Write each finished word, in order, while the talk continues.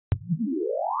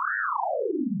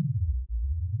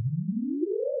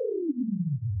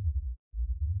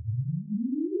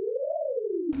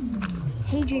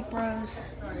Hey Jake Bros,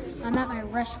 I'm at my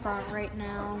restaurant right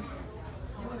now.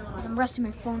 I'm resting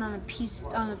my phone on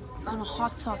a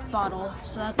hot sauce bottle,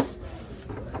 so that's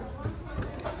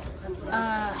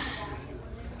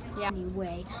yeah.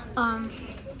 Anyway,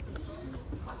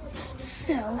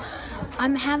 so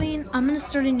I'm gonna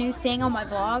start a new thing on my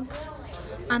vlogs.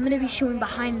 I'm gonna be showing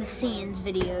behind the scenes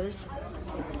videos,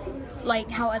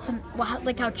 like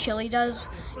how Chili does,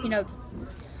 you know.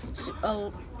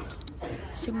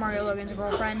 Super Mario Logan's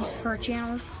girlfriend, her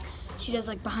channel. She does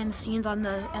like behind the scenes on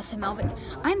the SML video.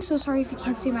 I'm so sorry if you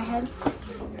can't see my head,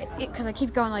 because I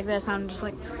keep going like this and I'm just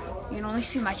like, you can only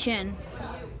see my chin.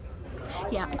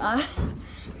 Yeah,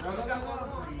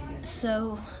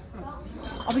 so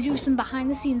I'll be doing some behind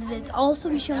the scenes vids. I'll also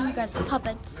be showing you guys the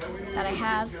puppets that I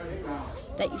have,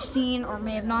 that you've seen or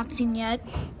may have not seen yet,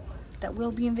 that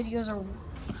will be in videos, or,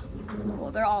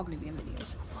 well, they're all gonna be in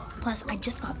videos. Plus, I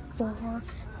just got 4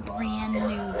 brand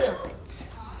new puppets.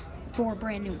 4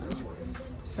 brand new ones.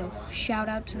 So, shout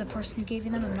out to the person who gave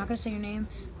you them. I'm not going to say your name,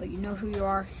 but you know who you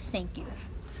are. Thank you.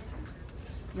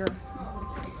 You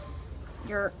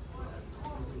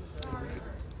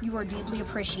are deeply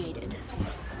appreciated.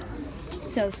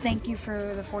 So, thank you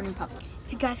for the 4 new puppets.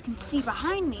 If you guys can see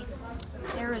behind me,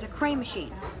 there is a crane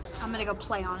machine. I'm going to go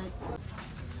play on it.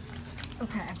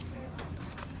 Okay.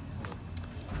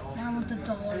 Now let the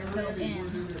doll go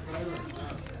in.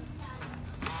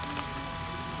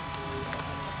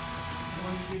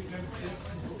 Okay.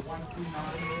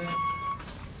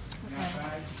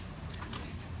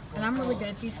 And I'm really good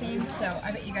at these games, so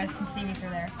I bet you guys can see me through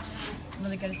there. I'm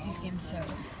really good at these games, so.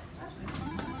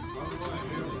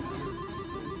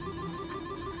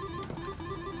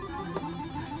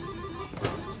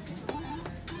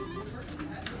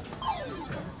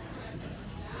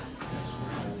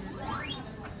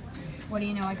 What do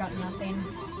you know? I got nothing.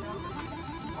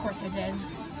 Of course I did.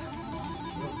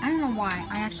 I don't know why.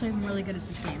 I actually am really good at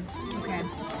this game. Okay.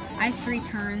 I have 3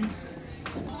 turns.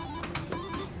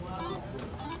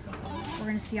 We're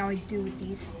gonna see how I do with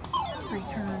these 3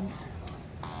 turns.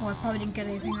 Oh, I probably didn't get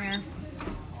anything there.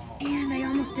 And I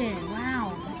almost did.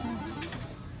 Wow. That's a...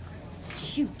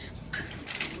 Shoot.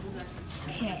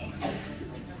 Okay.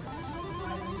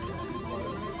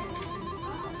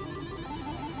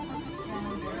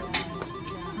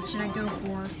 What should I go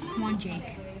for? Come on,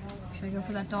 Jake. Should I go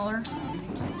for that $1?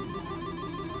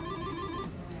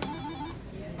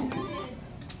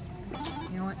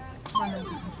 You know what? Run that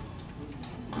time.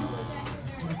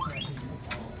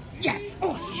 Yes!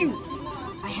 Oh, shoot!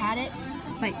 I had it,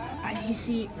 but as you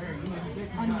see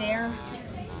on there,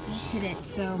 I hit it,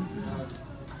 so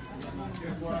that's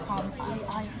the problem.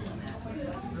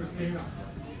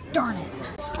 Darn it.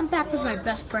 I'm back with my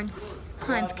best friend,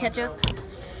 Heinz Ketchup.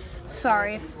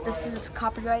 Sorry if this is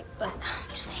copyright, but I'm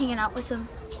just hanging out with him.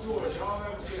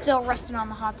 Still resting on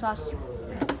the hot sauce.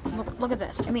 Look at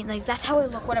this. I mean, like, that's how I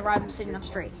look whenever I'm sitting up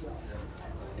straight.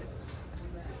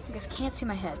 You guys can't see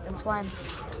my head. That's why I'm...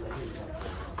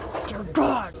 Dear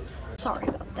God! Sorry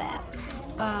about that.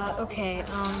 Okay,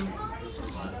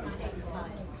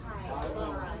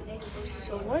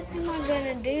 so what am I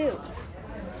gonna do?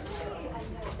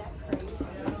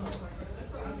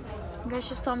 You guys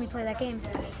just saw me play that game.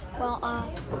 Well,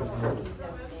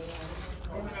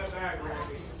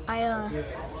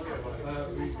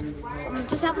 so I'm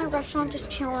just at my restaurant, just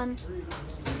chilling.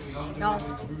 No,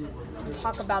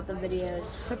 talk about the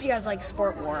videos. Hope you guys like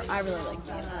Sport War. I really like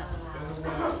doing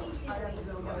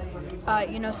that.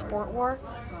 You know Sport War?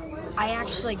 I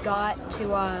actually got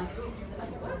to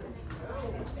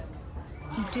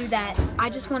do that. I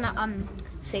just want to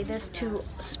say this to.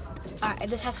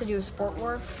 This has to do with Sport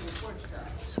War.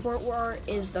 Sport War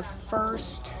is the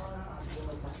first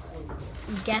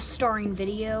guest starring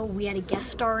video. We had a guest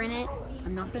star in it.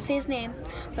 I'm not gonna say his name,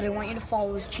 but I want you to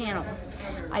follow his channel.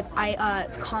 I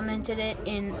commented it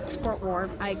in Sport War.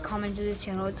 I commented his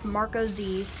channel. It's Marco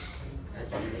Z.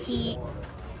 He's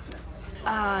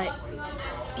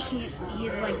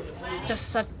like just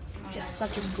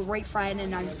such a great friend,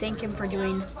 and I thank him for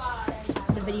doing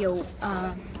the video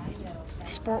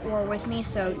Sport War with me,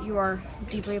 so you are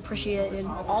deeply appreciated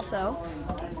also.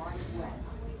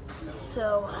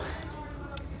 So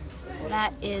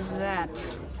that is that.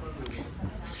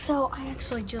 So I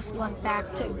actually just left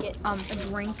back to get a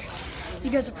drink. You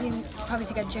guys are probably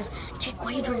think I'm just, Jake,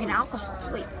 why are you drinking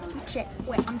alcohol? Wait, Jake,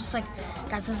 wait, I'm just like,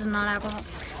 guys, this is not alcohol.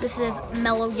 This is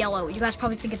Mellow Yellow. You guys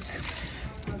probably think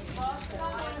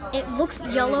it looks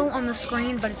yellow on the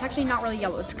screen, but it's actually not really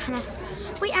yellow. It's kind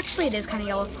of, wait, actually it is kind of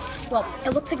yellow. Well, it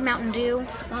looks like Mountain Dew.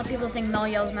 A lot of people think Mellow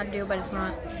Yellow is Mountain Dew, but it's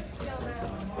not.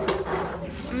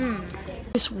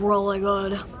 It's really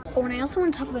good. Oh, and I also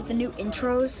want to talk about the new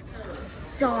intros.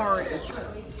 Sorry.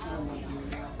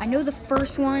 I know the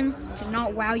first one did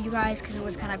not wow you guys because it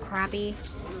was kind of crappy.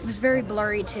 It was very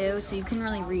blurry too, so you couldn't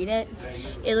really read it.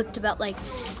 It looked about like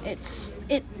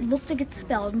it looked like it's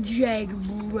spelled Jag.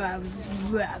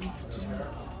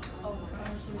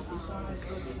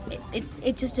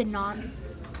 It just did not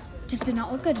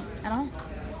look good at all.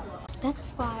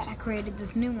 That's why I created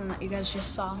this new one that you guys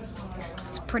just saw.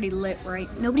 It's pretty lit, right?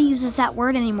 Nobody uses that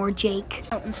word anymore, Jake.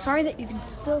 Oh, I'm sorry that you can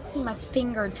still see my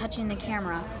finger touching the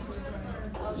camera.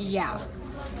 Yeah.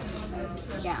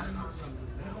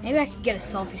 Maybe I could get a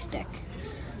selfie stick.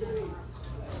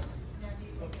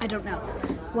 I don't know.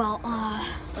 Well,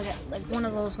 like one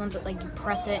of those ones that like you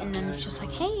press it and then it's just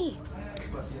like, hey,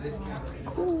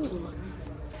 cool.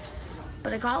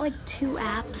 But I got like 2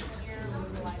 apps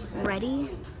ready.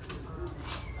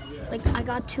 Like I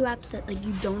got 2 apps that like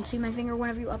you don't see my finger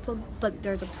whenever you upload, but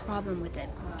there's a problem with it.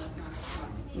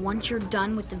 Once you're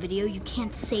done with the video, you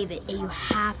can't save it and you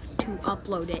have to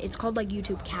upload it. It's called like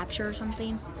YouTube Capture or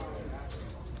something.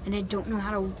 And I don't know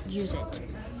how to use it.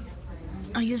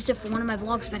 I used it for one of my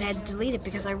vlogs, but I had to delete it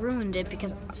because I ruined it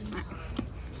because...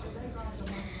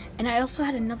 And I also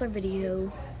had another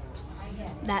video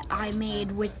that I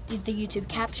made with the YouTube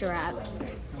Capture app.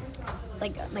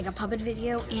 Like a puppet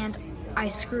video, and I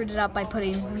screwed it up by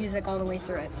putting music all the way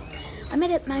through it. I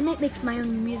might make my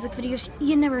own music videos.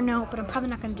 You never know, but I'm probably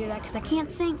not going to do that because I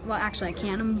can't sing. Well, actually I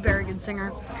can. I'm a very good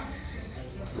singer.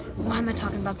 Why am I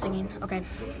talking about singing? Okay.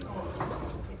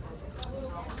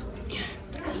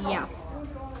 Yeah.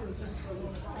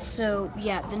 So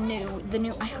yeah, the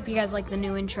new. I hope you guys like the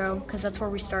new intro because that's where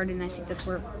we started, and I think that's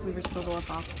where we were supposed to left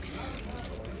off.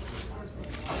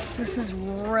 This is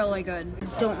really good.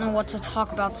 Don't know what to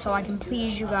talk about, so I can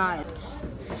please you guys.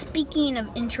 Speaking of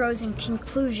intros and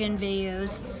conclusion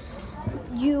videos,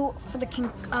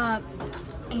 I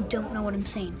don't know what I'm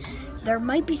saying. There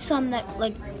might be some that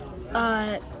like,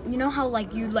 you know how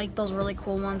like you like those really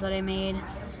cool ones that I made?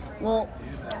 Well,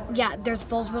 yeah, there's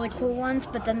those really cool ones,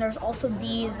 but then there's also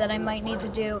these that I might need to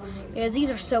do because these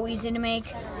are so easy to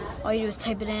make. All you do is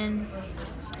type it in.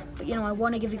 But you know, I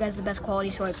want to give you guys the best quality,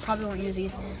 so I probably won't use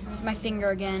these. This is my finger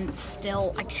again.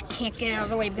 Still, I just can't get it out of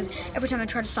the way because every time I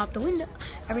try to stop the window,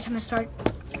 every time I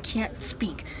can't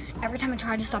speak. Every time I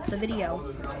try to stop the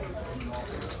video,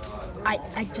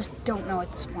 I just don't know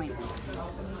at this point.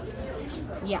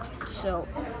 Yeah, so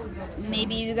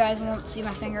maybe you guys won't see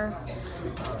my finger.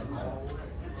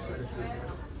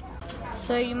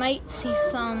 So you might see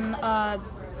some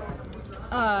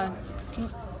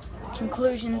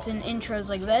conclusions and intros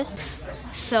like this.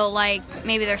 So like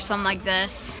maybe there's some like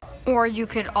this, or you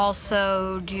could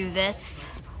also do this,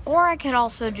 or I could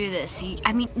also do this.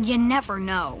 I mean, you never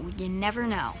know. You never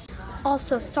know.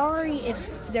 Also, sorry if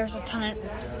there's a ton of...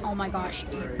 Oh my gosh,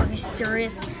 are you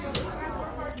serious?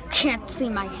 You can't see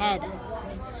my head.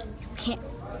 You can't...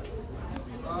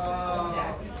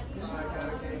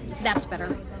 That's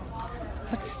better.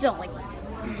 But still, like...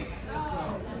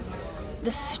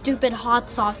 The stupid hot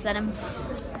sauce that I'm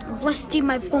resting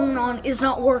my phone on is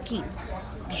not working.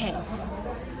 Okay.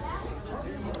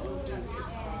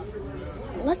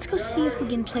 Let's go see if we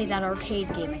can play that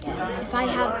arcade game again. If I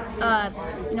have,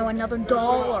 you know, another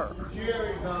dollar,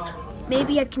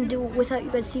 maybe I can do it without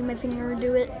you guys seeing my finger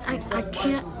do it. I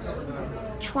can't.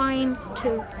 Trying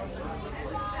to.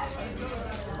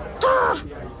 Ah!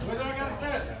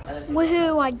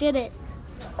 Woohoo! I did it.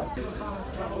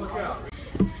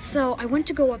 So I went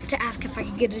to go up to ask if I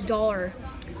could get $1,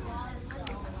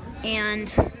 and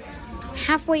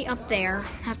halfway up there,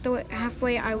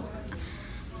 halfway I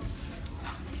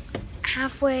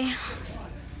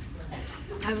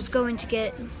was going to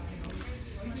get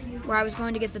where I was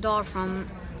going to get the $1 from.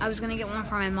 I was going to get one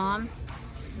from my mom,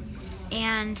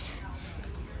 and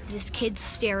this kid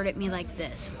stared at me like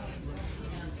this,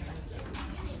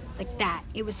 like that.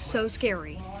 It was so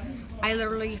scary. I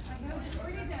literally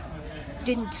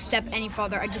didn't step any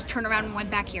farther. I just turned around and went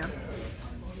back here.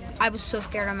 I was so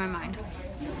scared on my mind.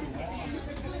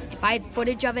 If I had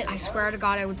footage of it, I swear to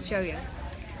God I would show you.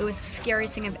 It was the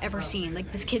scariest thing I've ever seen.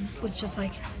 Like, this kid was just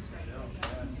like,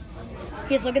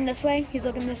 he's looking this way,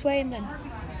 and then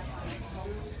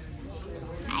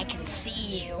I can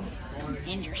see you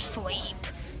in your sleep.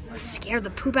 It scared the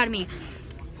poop out of me.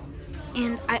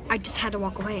 And I just had to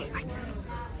walk away.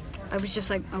 I was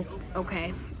just like, oh,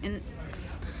 okay. And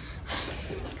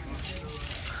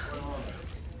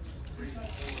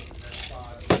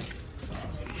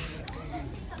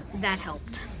that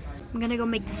helped. I'm gonna go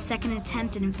make the second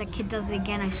attempt, and if that kid does it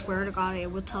again, I swear to God, I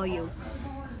will tell you.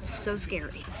 So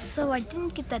scary. So I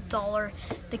didn't get that dollar.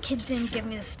 The kid didn't give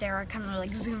me the stare. I kind of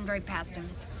like zoomed right past him.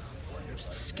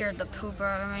 Scared the poop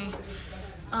out of me.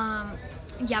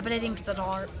 Yeah, but I didn't get the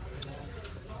dollar.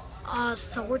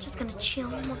 So we're just gonna chill.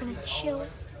 We're gonna chill.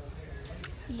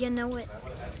 You know it.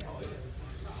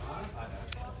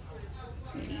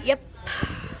 Yep.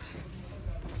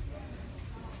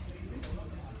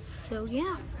 So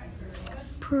yeah,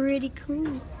 pretty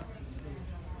cool.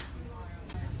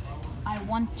 I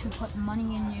want to put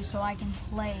money in you so I can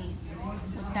play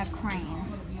with that crane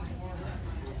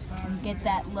and get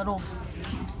that little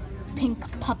pink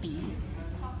puppy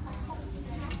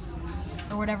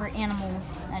or whatever animal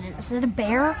that is. Is it a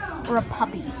bear or a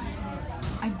puppy?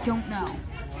 I don't know.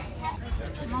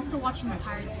 I'm also watching the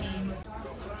Pirates game.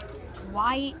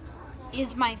 Why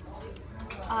is my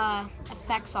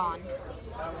effects on?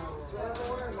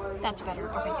 That's better.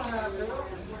 Okay.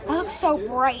 I look so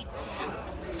bright.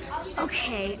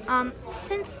 Okay,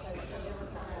 since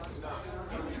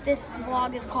this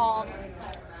vlog is called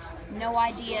No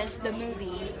Ideas, the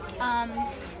movie,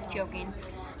 joking.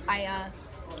 I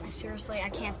seriously, I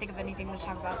can't think of anything to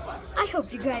talk about. I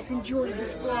hope you guys enjoyed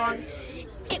this vlog.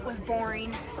 It was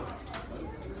boring.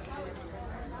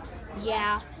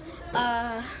 Yeah,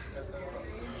 I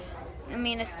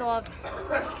mean, I still have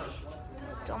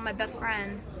my best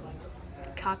friend.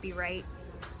 Copyright.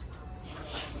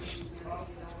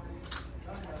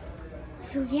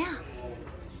 So yeah,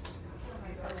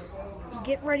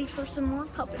 get ready for some more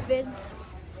puppet vids.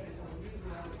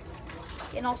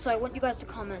 And also, I want you guys to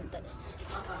comment this.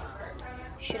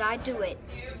 Should I do it?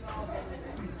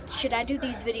 Should I do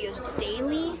these videos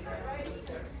daily?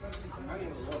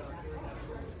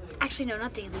 Actually, no,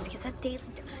 not daily, because that's daily.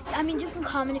 I mean, you can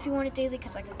comment if you want it daily,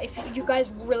 because like, if you guys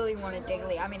really want it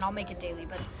daily, I mean, I'll make it daily,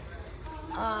 but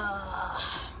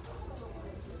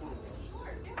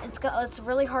it's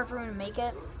really hard for me to make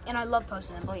it, and I love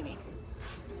posting them, believe me.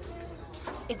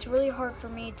 It's really hard for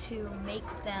me to make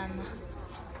them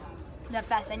that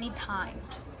fast. I need time,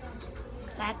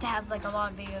 because I have to have like a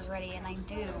lot of videos ready, and I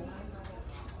do.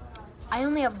 I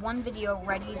only have one video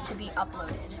ready to be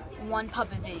uploaded, one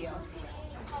puppet video,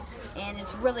 and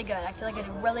it's really good. I feel like I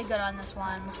did really good on this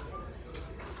one,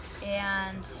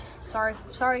 and sorry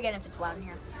again if it's loud in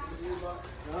here.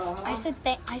 I said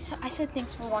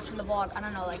thanks for watching the vlog, I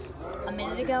don't know, like a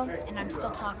minute ago, and I'm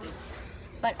still talking.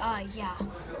 But yeah.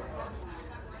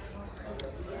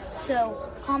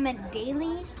 So comment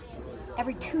daily,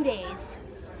 every 2 days,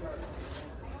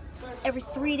 every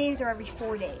 3 days, or every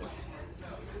 4 days.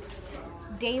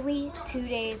 Daily, 2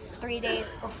 days, 3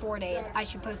 days, or 4 days, I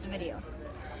should post a video.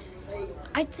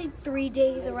 I'd say 3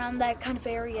 days, around that kind of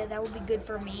area. That would be good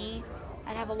for me.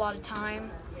 I'd have a lot of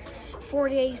time. 4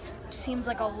 days seems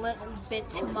like a little bit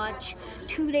too much.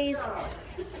 2 days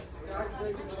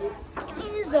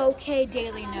is okay.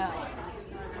 Daily, no.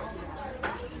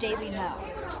 Daily, no.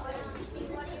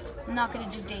 I'm not gonna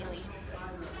do daily.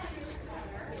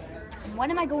 And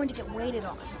when am I going to get waited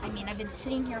on? I mean, I've been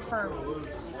sitting here for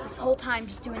this whole time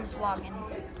just doing this vlog,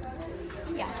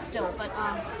 and yeah, still, but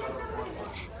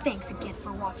thanks again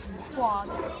for watching this vlog.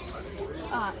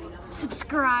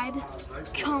 Subscribe,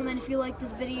 comment if you like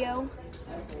this video.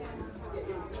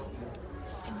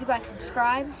 If you guys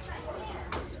subscribe,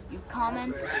 you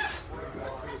comment,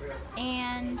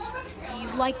 and you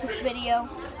like this video,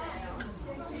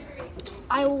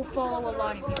 I will follow a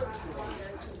lot of you.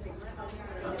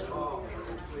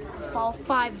 Follow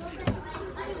 5 of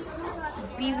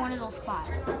you. Be one of those 5.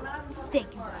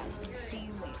 Thank you guys, and see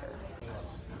you later.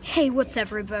 Hey, what's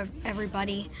up,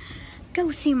 everybody?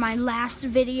 Go see my last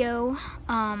video,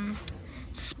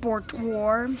 Sport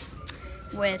War,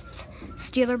 with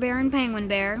Steeler Bear and Penguin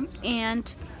Bear,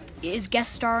 and is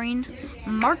guest starring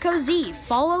Marco Z.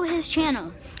 Follow his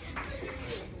channel.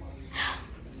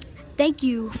 Thank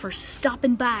you for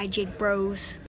stopping by, Jake Bros.